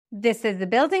This is the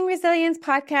Building Resilience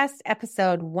Podcast,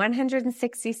 episode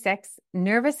 166,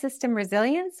 Nervous System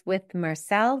Resilience with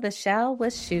Marcel The Shell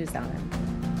with Shoes On.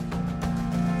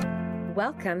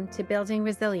 Welcome to Building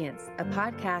Resilience, a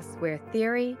podcast where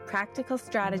theory, practical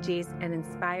strategies, and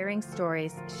inspiring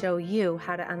stories show you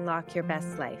how to unlock your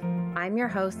best life. I'm your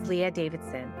host, Leah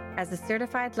Davidson. As a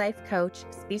certified life coach,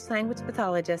 speech-language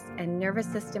pathologist, and nervous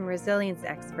system resilience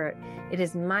expert, it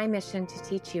is my mission to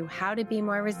teach you how to be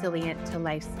more resilient to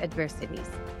life's adversities.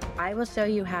 I will show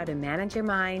you how to manage your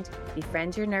mind,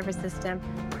 befriend your nervous system,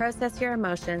 process your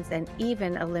emotions, and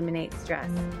even eliminate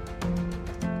stress.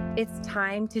 It's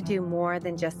time to do more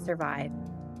than just survive.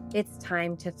 It's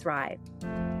time to thrive.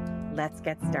 Let's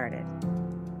get started.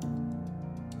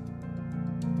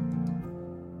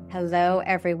 Hello,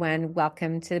 everyone.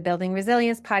 Welcome to the Building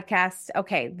Resilience Podcast.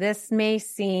 Okay, this may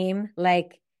seem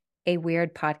like a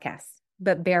weird podcast,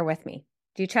 but bear with me.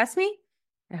 Do you trust me?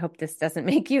 I hope this doesn't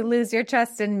make you lose your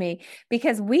trust in me,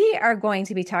 because we are going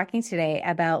to be talking today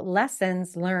about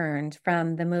lessons learned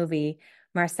from the movie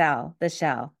Marcel The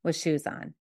Shell with Shoes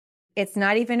On. It's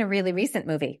not even a really recent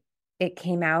movie. It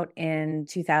came out in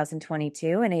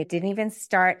 2022, and it didn't even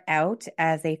start out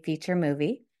as a feature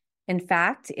movie. In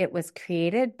fact, it was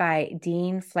created by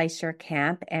Dean Fleischer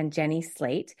Camp and Jenny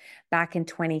Slate back in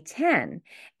 2010.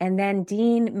 And then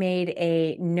Dean made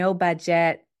a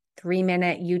no-budget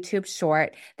 3-minute YouTube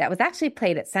short that was actually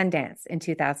played at Sundance in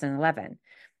 2011.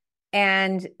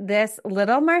 And this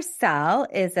little Marcel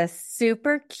is a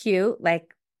super cute,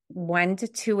 like 1 to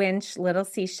 2 inch little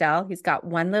seashell. He's got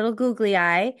one little googly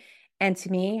eye, and to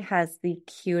me has the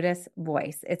cutest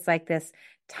voice. It's like this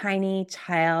tiny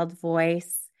child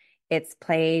voice. It's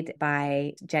played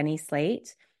by Jenny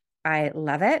Slate. I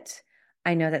love it.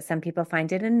 I know that some people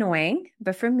find it annoying,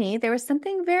 but for me, there was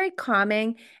something very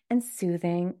calming and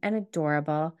soothing and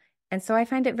adorable. And so I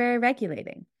find it very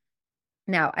regulating.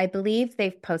 Now, I believe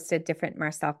they've posted different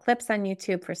Marcel clips on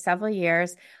YouTube for several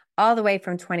years, all the way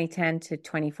from 2010 to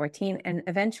 2014, and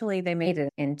eventually they made it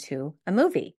into a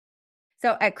movie.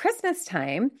 So at Christmas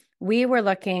time, we were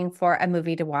looking for a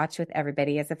movie to watch with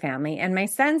everybody as a family, and my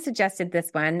son suggested this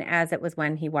one as it was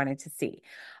one he wanted to see.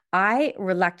 I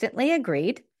reluctantly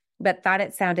agreed, but thought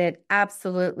it sounded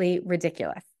absolutely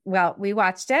ridiculous. Well, we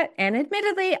watched it, and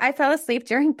admittedly, I fell asleep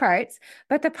during parts,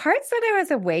 but the parts that I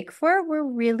was awake for were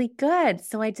really good,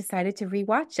 so I decided to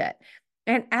rewatch it.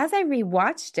 And as I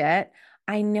rewatched it,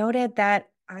 I noted that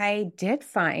I did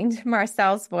find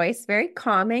Marcel's voice very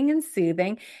calming and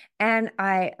soothing, and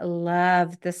I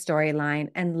loved the storyline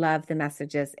and loved the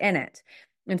messages in it.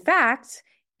 In fact,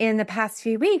 in the past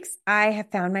few weeks, I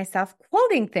have found myself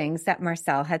quoting things that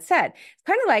Marcel had said. It's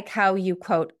kind of like how you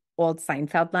quote old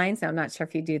Seinfeld lines. Now, I'm not sure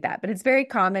if you do that, but it's very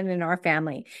common in our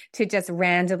family to just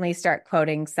randomly start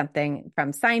quoting something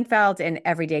from Seinfeld in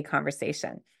everyday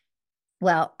conversation.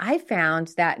 Well, I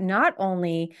found that not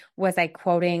only was I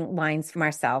quoting lines from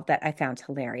Marcel that I found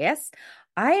hilarious,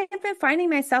 I have been finding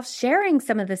myself sharing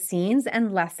some of the scenes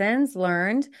and lessons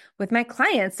learned with my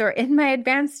clients or in my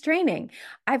advanced training.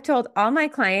 I've told all my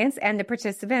clients and the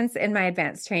participants in my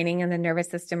advanced training in the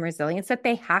nervous system resilience that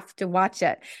they have to watch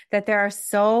it, that there are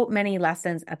so many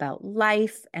lessons about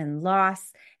life and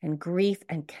loss and grief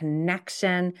and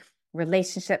connection,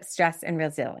 relationship, stress, and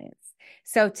resilience.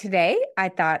 So today I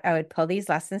thought I would pull these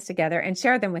lessons together and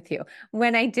share them with you.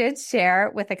 When I did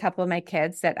share with a couple of my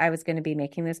kids that I was going to be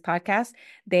making this podcast,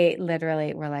 they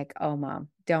literally were like, "Oh, Mom,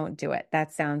 don't do it.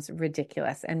 That sounds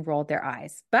ridiculous," and rolled their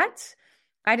eyes. But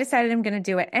I decided I'm going to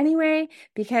do it anyway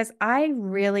because I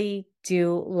really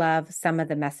do love some of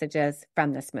the messages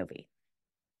from this movie.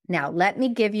 Now, let me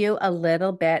give you a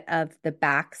little bit of the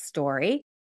backstory.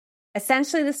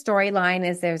 Essentially, the storyline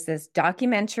is there's this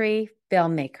documentary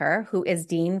filmmaker who is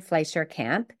Dean Fleischer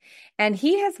Camp, and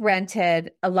he has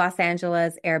rented a Los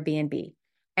Angeles Airbnb.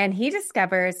 And he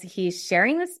discovers he's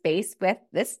sharing the space with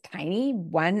this tiny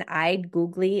one-eyed,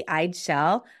 googly-eyed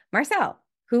shell, Marcel,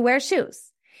 who wears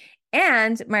shoes,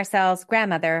 and Marcel's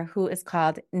grandmother, who is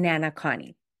called Nana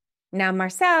Connie. Now,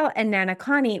 Marcel and Nana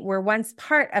Connie were once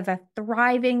part of a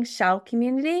thriving shell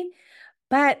community,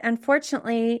 but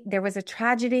unfortunately, there was a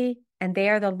tragedy, and they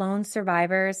are the lone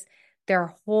survivors.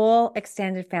 Their whole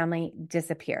extended family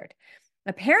disappeared.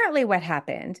 Apparently, what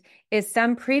happened is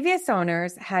some previous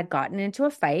owners had gotten into a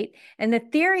fight, and the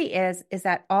theory is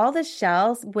that all the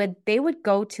shells would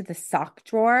go to the sock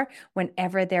drawer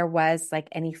whenever there was like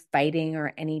any fighting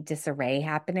or any disarray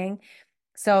happening.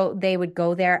 So they would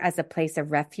go there as a place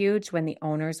of refuge when the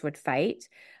owners would fight.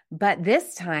 But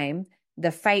this time,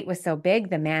 the fight was so big,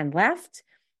 the man left,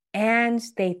 And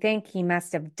they think he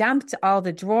must have dumped all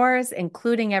the drawers,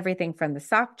 including everything from the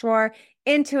sock drawer,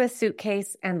 into a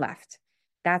suitcase and left.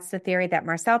 That's the theory that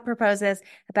Marcel proposes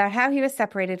about how he was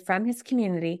separated from his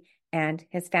community and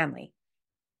his family.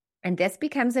 And this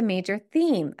becomes a major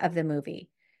theme of the movie,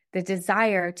 the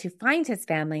desire to find his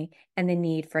family and the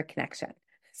need for connection.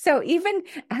 So even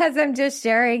as I'm just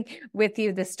sharing with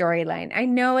you the storyline, I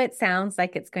know it sounds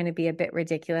like it's going to be a bit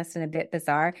ridiculous and a bit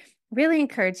bizarre. Really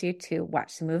encourage you to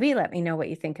watch the movie. Let me know what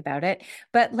you think about it.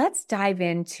 But let's dive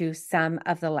into some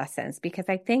of the lessons because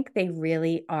I think they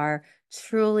really are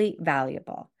truly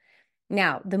valuable.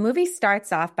 Now, the movie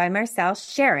starts off by Marcel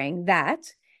sharing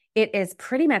that it is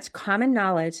pretty much common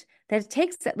knowledge that it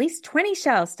takes at least 20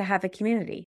 shells to have a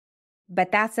community.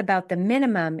 But that's about the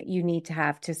minimum you need to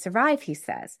have to survive, he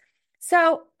says.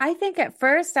 So I think at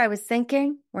first I was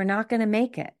thinking, we're not going to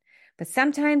make it. But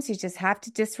sometimes you just have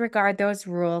to disregard those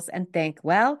rules and think,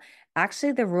 well,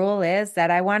 actually the rule is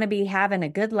that I want to be having a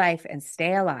good life and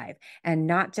stay alive and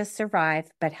not just survive,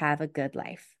 but have a good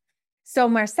life. So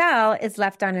Marcel is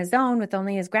left on his own with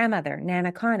only his grandmother,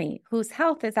 Nana Connie, whose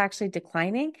health is actually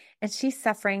declining and she's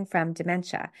suffering from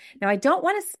dementia. Now, I don't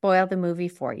want to spoil the movie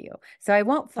for you, so I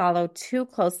won't follow too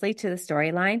closely to the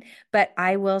storyline, but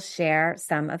I will share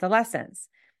some of the lessons.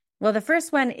 Well, the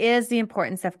first one is the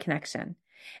importance of connection.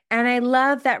 And I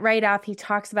love that right off he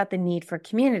talks about the need for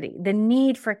community, the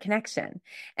need for connection.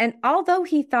 And although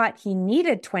he thought he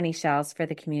needed 20 shells for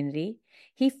the community,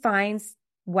 he finds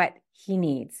what he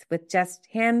needs with just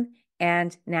him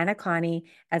and Nana Connie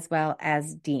as well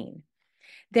as Dean.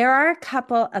 There are a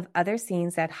couple of other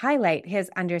scenes that highlight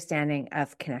his understanding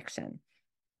of connection.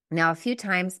 Now, a few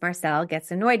times Marcel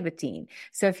gets annoyed with Dean.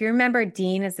 So if you remember,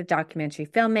 Dean is a documentary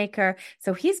filmmaker.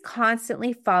 So he's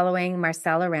constantly following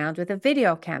Marcel around with a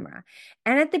video camera.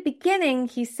 And at the beginning,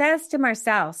 he says to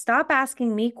Marcel, stop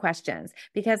asking me questions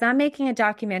because I'm making a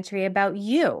documentary about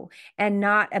you and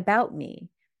not about me.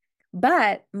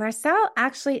 But Marcel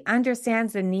actually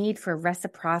understands the need for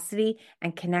reciprocity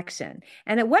and connection.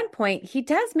 And at one point, he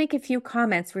does make a few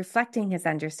comments reflecting his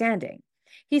understanding.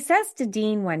 He says to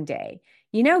Dean one day,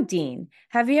 you know, Dean,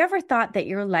 have you ever thought that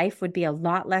your life would be a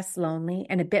lot less lonely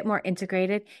and a bit more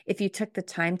integrated if you took the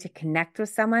time to connect with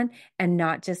someone and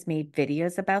not just made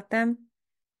videos about them?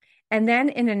 And then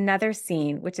in another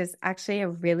scene, which is actually a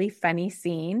really funny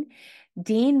scene,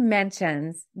 Dean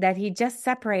mentions that he just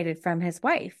separated from his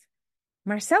wife.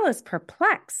 Marcel is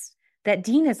perplexed that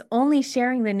Dean is only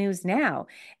sharing the news now,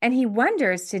 and he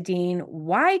wonders to Dean,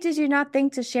 why did you not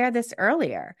think to share this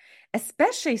earlier?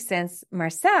 Especially since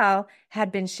Marcel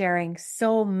had been sharing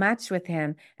so much with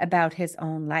him about his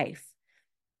own life.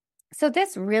 So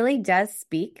this really does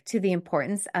speak to the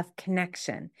importance of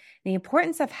connection, the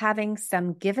importance of having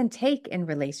some give and take in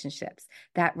relationships,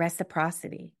 that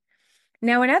reciprocity.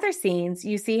 Now, in other scenes,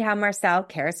 you see how Marcel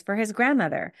cares for his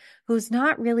grandmother, who's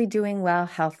not really doing well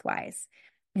health-wise.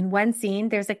 In one scene,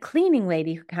 there's a cleaning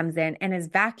lady who comes in and is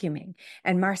vacuuming,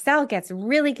 and Marcel gets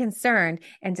really concerned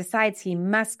and decides he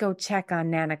must go check on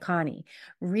Nana Connie,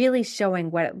 really showing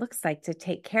what it looks like to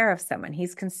take care of someone.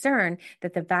 He's concerned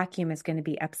that the vacuum is going to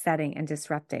be upsetting and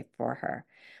disruptive for her.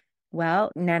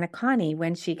 Well, Nana Connie,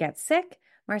 when she gets sick,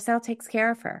 Marcel takes care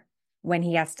of her. When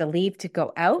he has to leave to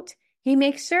go out, he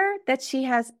makes sure that she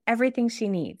has everything she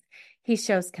needs. He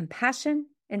shows compassion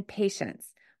and patience,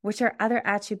 which are other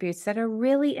attributes that are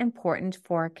really important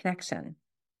for connection.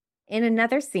 In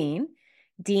another scene,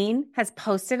 Dean has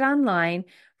posted online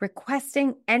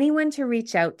requesting anyone to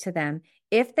reach out to them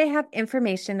if they have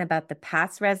information about the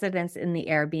past residents in the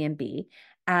Airbnb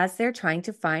as they're trying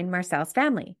to find Marcel's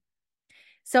family.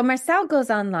 So Marcel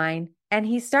goes online and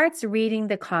he starts reading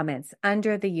the comments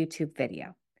under the YouTube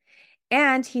video.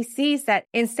 And he sees that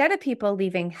instead of people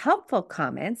leaving helpful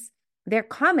comments, they're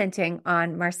commenting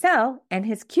on Marcel and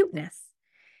his cuteness.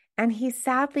 And he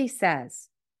sadly says,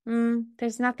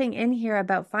 there's nothing in here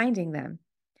about finding them.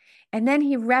 And then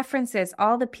he references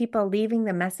all the people leaving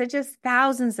the messages,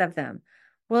 thousands of them.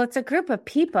 Well, it's a group of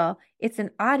people, it's an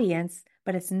audience,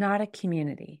 but it's not a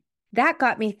community. That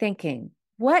got me thinking,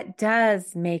 what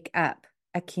does make up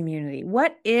a community?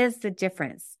 What is the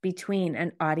difference between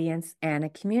an audience and a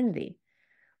community?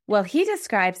 Well, he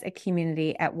describes a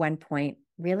community at one point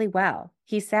really well.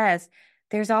 He says,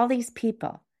 there's all these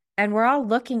people, and we're all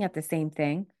looking at the same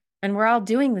thing, and we're all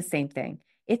doing the same thing.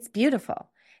 It's beautiful,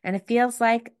 and it feels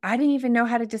like, I don't even know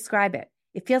how to describe it.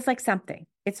 It feels like something.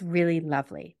 It's really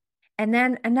lovely. And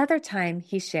then another time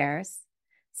he shares,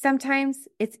 sometimes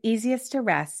it's easiest to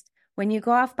rest when you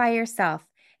go off by yourself,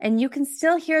 and you can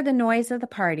still hear the noise of the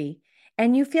party,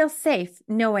 and you feel safe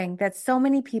knowing that so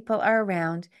many people are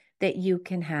around that you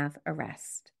can have a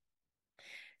rest.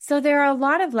 So there are a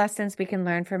lot of lessons we can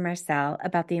learn from Marcel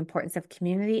about the importance of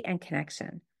community and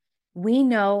connection. We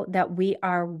know that we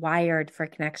are wired for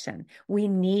connection. We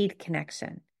need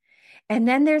connection. And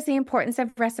then there's the importance of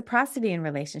reciprocity in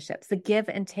relationships, the give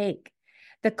and take,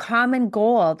 the common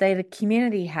goal that a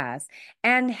community has,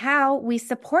 and how we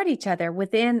support each other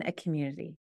within a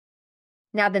community.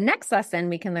 Now, the next lesson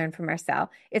we can learn from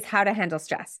Marcel is how to handle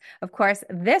stress. Of course,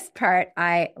 this part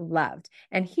I loved,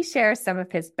 and he shares some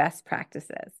of his best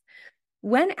practices.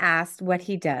 When asked what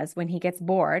he does when he gets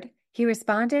bored, he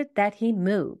responded that he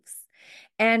moves.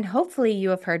 And hopefully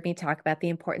you have heard me talk about the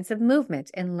importance of movement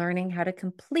in learning how to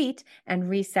complete and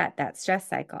reset that stress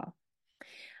cycle.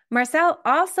 Marcel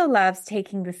also loves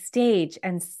taking the stage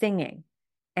and singing.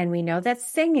 And we know that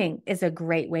singing is a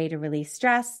great way to release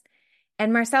stress.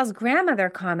 And Marcel's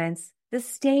grandmother comments, the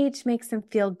stage makes him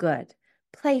feel good,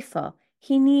 playful.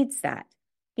 He needs that.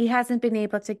 He hasn't been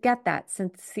able to get that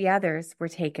since the others were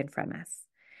taken from us.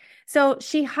 So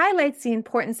she highlights the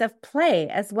importance of play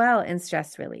as well in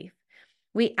stress relief.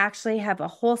 We actually have a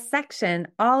whole section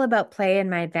all about play in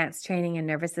my advanced training in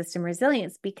nervous system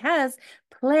resilience because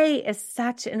play is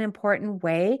such an important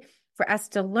way for us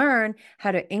to learn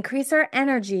how to increase our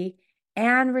energy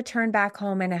and return back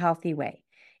home in a healthy way.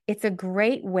 It's a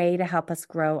great way to help us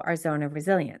grow our zone of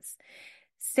resilience.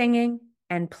 Singing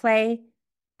and play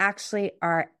actually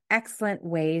are excellent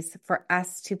ways for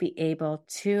us to be able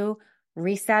to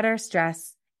reset our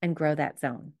stress and grow that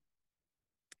zone.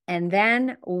 And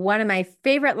then one of my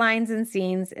favorite lines and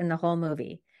scenes in the whole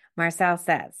movie, Marcel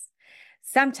says,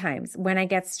 sometimes when I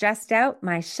get stressed out,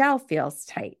 my shell feels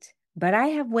tight, but I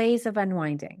have ways of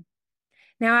unwinding.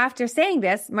 Now, after saying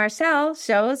this, Marcel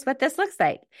shows what this looks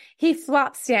like. He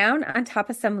flops down on top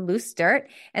of some loose dirt,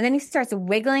 and then he starts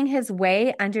wiggling his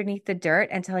way underneath the dirt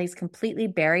until he's completely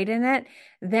buried in it.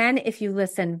 Then, if you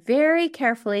listen very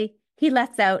carefully, he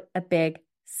lets out a big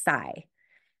sigh.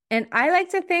 And I like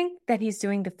to think that he's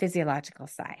doing the physiological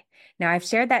sigh. Now, I've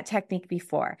shared that technique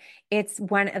before. It's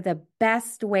one of the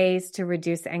best ways to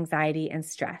reduce anxiety and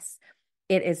stress.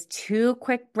 It is 2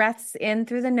 quick breaths in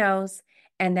through the nose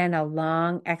and then a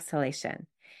long exhalation.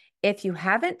 If you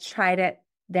haven't tried it,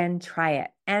 then try it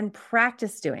and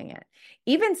practice doing it.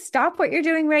 Even stop what you're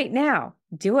doing right now.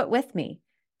 Do it with me.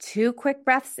 2 quick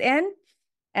breaths in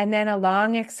and then a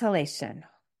long exhalation.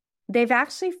 They've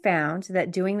actually found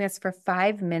that doing this for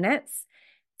 5 minutes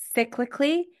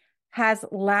cyclically has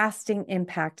lasting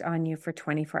impact on you for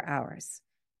 24 hours.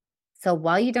 So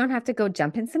while you don't have to go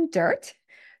jump in some dirt,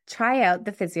 try out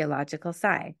the physiological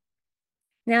sigh.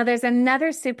 Now, there's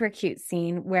another super cute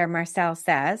scene where Marcel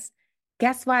says,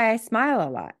 guess why I smile a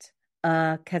lot?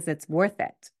 'Cause it's worth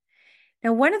it.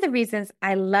 Now, one of the reasons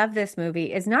I love this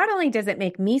movie is not only does it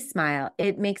make me smile,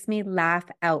 it makes me laugh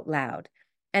out loud.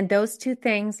 And those 2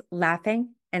 things,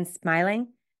 laughing and smiling,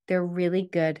 they're really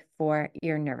good for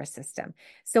your nervous system.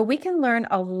 So we can learn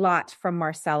a lot from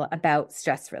Marcel about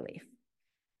stress relief.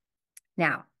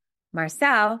 Now,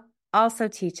 Marcel also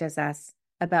teaches us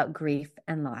about grief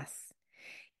and loss.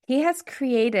 He has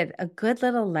created a good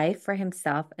little life for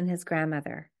himself and his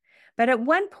grandmother. But at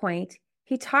one point,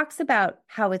 he talks about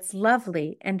how it's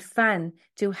lovely and fun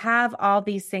to have all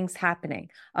these things happening.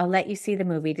 I'll let you see the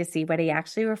movie to see what he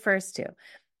actually refers to.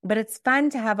 But it's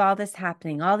fun to have all this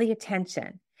happening, all the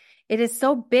attention. It is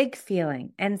so big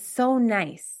feeling and so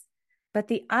nice. But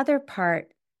the other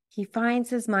part, he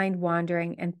finds his mind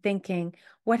wandering and thinking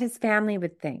what his family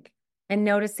would think and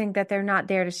noticing that they're not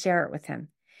there to share it with him.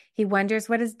 He wonders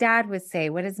what his dad would say,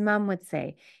 what his mom would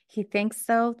say. He thinks,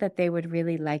 though, that they would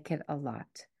really like it a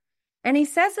lot. And he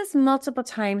says this multiple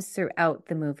times throughout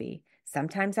the movie.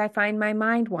 Sometimes I find my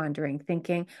mind wandering,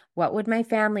 thinking, what would my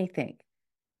family think?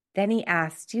 Then he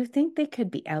asks, do you think they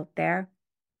could be out there?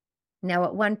 Now,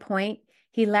 at one point,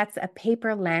 he lets a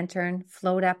paper lantern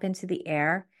float up into the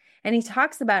air, and he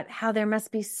talks about how there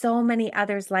must be so many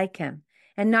others like him,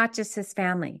 and not just his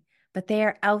family, but they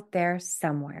are out there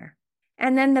somewhere.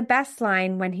 And then the best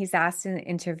line when he's asked in an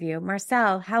interview,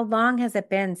 Marcel, how long has it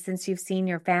been since you've seen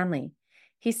your family?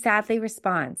 He sadly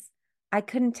responds, I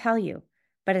couldn't tell you,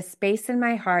 but a space in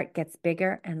my heart gets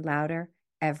bigger and louder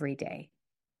every day.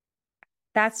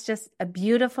 That's just a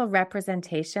beautiful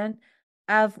representation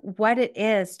of what it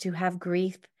is to have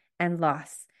grief and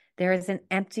loss. There is an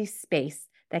empty space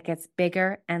that gets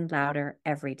bigger and louder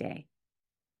every day.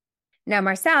 Now,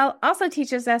 Marcel also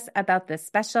teaches us about the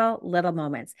special little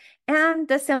moments and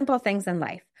the simple things in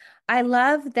life. I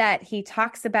love that he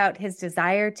talks about his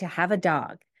desire to have a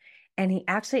dog, and he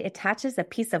actually attaches a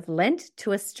piece of lint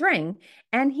to a string,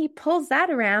 and he pulls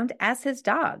that around as his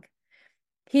dog.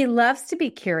 He loves to be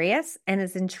curious and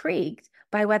is intrigued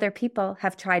by whether people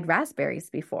have tried raspberries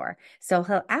before. So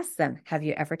he'll ask them, have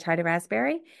you ever tried a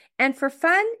raspberry? And for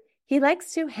fun, he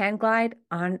likes to hang glide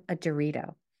on a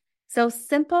Dorito. So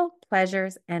simple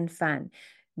pleasures and fun.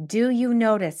 Do you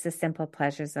notice the simple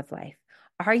pleasures of life?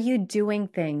 Are you doing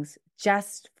things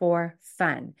just for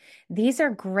fun? These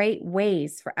are great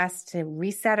ways for us to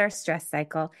reset our stress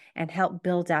cycle and help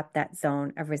build up that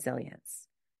zone of resilience.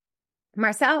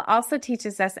 Marcel also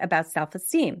teaches us about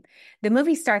self-esteem. The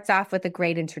movie starts off with a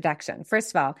great introduction.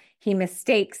 First of all, he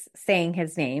mistakes saying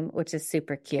his name, which is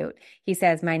super cute. He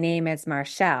says, my name is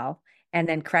Marcel, and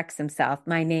then corrects himself.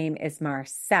 My name is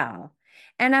Marcel.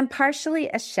 And I'm partially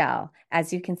a shell,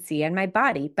 as you can see in my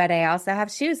body, but I also have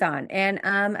shoes on and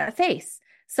a face.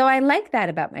 So I like that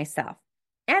about myself.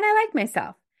 And I like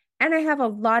myself. And I have a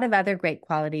lot of other great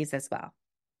qualities as well.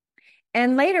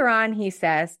 And later on, he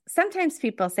says, sometimes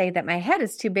people say that my head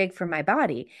is too big for my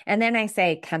body. And then I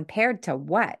say, compared to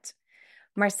what?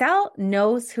 Marcel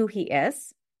knows who he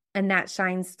is, and that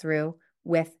shines through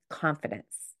with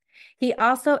confidence. He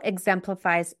also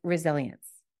exemplifies resilience.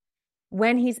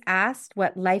 When he's asked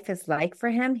what life is like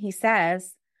for him, he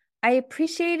says, I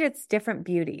appreciate its different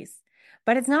beauties,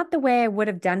 but it's not the way I would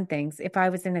have done things if I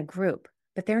was in a group,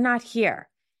 but they're not here.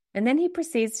 And then he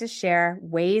proceeds to share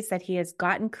ways that he has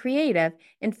gotten creative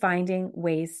in finding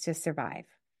ways to survive.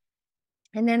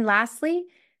 And then lastly,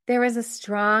 there is a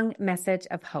strong message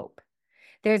of hope.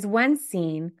 There's one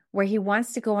scene where he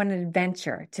wants to go on an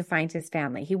adventure to find his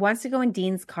family. He wants to go in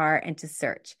Dean's car and to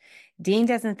search. Dean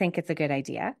doesn't think it's a good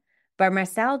idea, but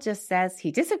Marcel just says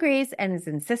he disagrees and is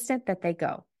insistent that they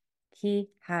go. He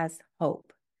has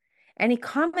hope. And he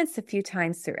comments a few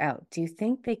times throughout, do you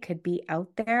think they could be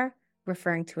out there?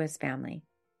 Referring to his family.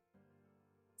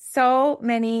 So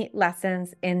many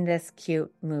lessons in this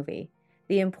cute movie.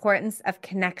 The importance of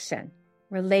connection,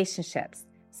 relationships,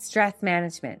 stress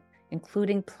management,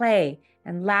 including play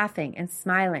and laughing and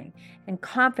smiling, and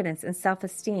confidence and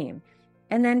self-esteem,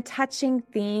 and then touching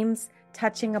themes,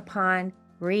 touching upon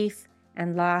grief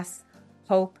and loss,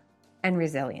 hope and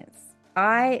resilience.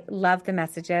 I love the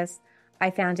messages. I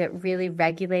found it really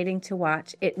regulating to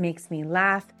watch. It makes me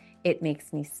laugh. It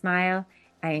makes me smile.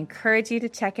 I encourage you to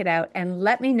check it out and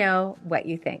let me know what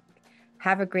you think.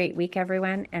 Have a great week,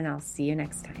 everyone, and I'll see you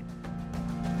next time.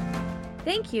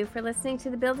 Thank you for listening to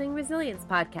the Building Resilience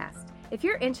podcast. If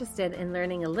you're interested in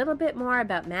learning a little bit more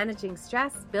about managing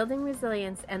stress, building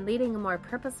resilience, and leading a more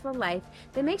purposeful life,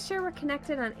 then make sure we're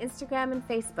connected on Instagram and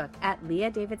Facebook at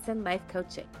Leah Davidson Life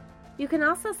Coaching. You can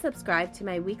also subscribe to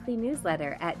my weekly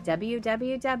newsletter at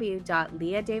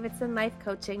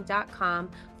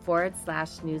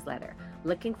www.leahdavidsonlifecoaching.com/newsletter.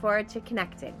 Looking forward to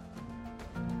connecting.